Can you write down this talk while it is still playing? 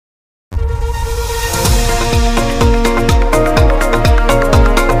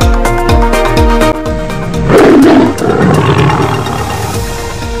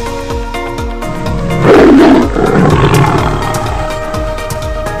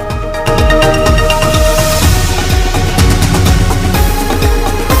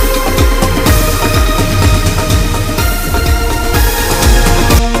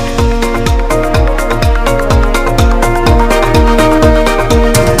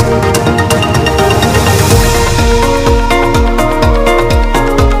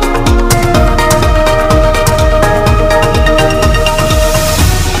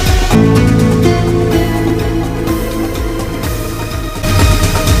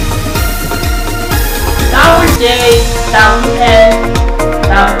DJ-N-TV.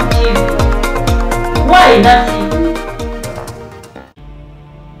 Why not?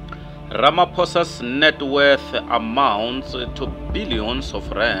 Ramaphosa's net worth amounts to billions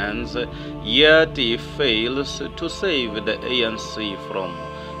of rands, yet he fails to save the ANC from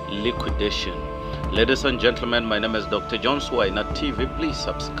liquidation. Ladies and gentlemen, my name is Dr. John Swaina TV. Please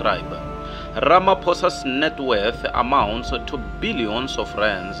subscribe. Ramaphosa's net worth amounts to billions of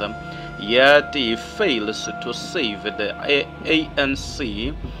rands, yet he fails to save the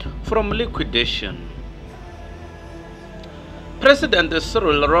ANC from liquidation. President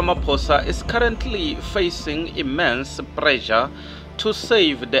Cyril Ramaphosa is currently facing immense pressure to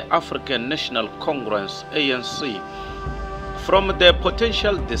save the African National Congress (ANC) from the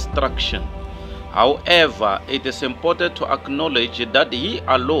potential destruction. However, it is important to acknowledge that he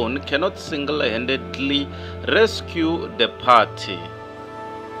alone cannot single-handedly rescue the party.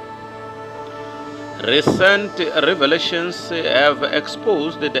 Recent revelations have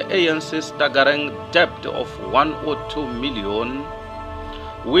exposed the ANC's staggering debt of 102 million,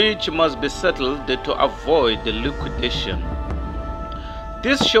 which must be settled to avoid liquidation.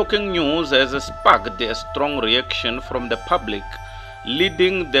 This shocking news has sparked a strong reaction from the public,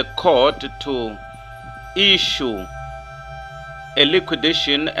 leading the court to issue a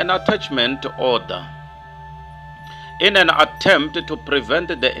liquidation and attachment order. In an attempt to prevent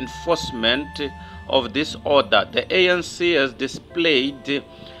the enforcement of this order, the ANC has displayed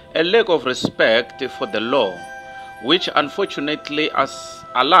a lack of respect for the law, which unfortunately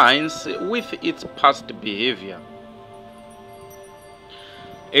aligns with its past behavior.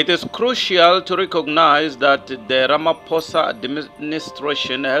 It is crucial to recognize that the Ramaphosa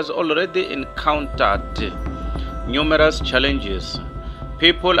administration has already encountered numerous challenges.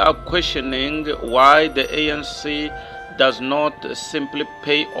 People are questioning why the ANC does not simply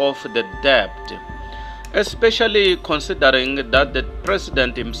pay off the debt, especially considering that the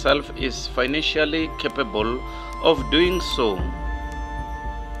president himself is financially capable of doing so.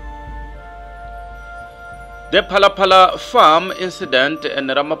 The Palapala farm incident and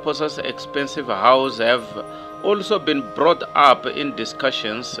Ramaphosa's expensive house have also been brought up in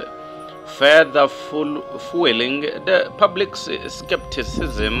discussions, further fueling the public's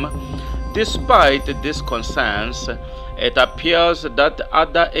skepticism. Despite these concerns, it appears that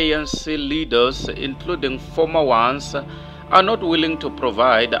other ANC leaders, including former ones, are not willing to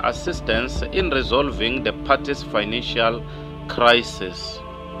provide assistance in resolving the party's financial crisis.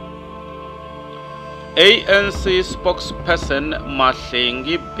 ANC spokesperson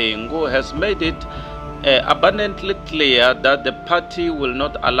Mahlengi Bengu has made it abundantly clear that the party will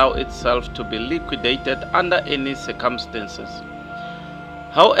not allow itself to be liquidated under any circumstances.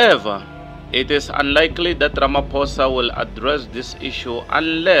 However, it is unlikely that Ramaphosa will address this issue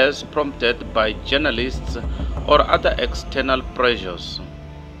unless prompted by journalists or other external pressures.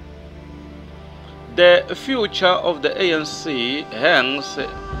 The future of the ANC hangs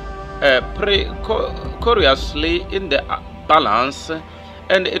precariously in the balance,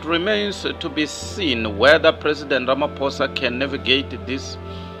 and it remains to be seen whether President Ramaphosa can navigate these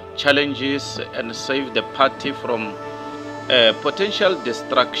challenges and save the party from potential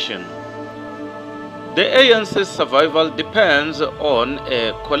destruction. The ANC's survival depends on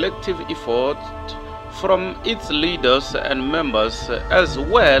a collective effort from its leaders and members, as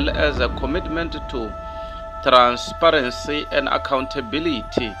well as a commitment to transparency and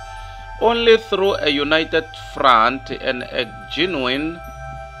accountability. Only through a united front and a genuine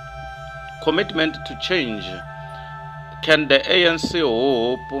commitment to change can the ANC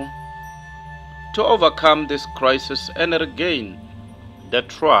hope to overcome this crisis and regain the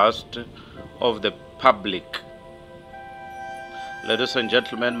trust of the public. Ladies and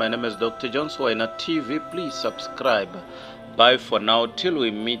gentlemen, my name is Dr. John Swaina TV. Please subscribe. Bye for now till we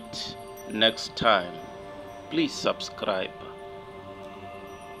meet next time. Please subscribe.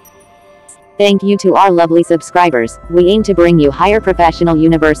 Thank you to our lovely subscribers. We aim to bring you higher professional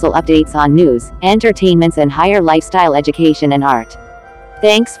universal updates on news, entertainments and higher lifestyle education and art.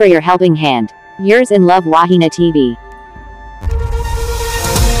 Thanks for your helping hand. Yours in love, Wahina TV.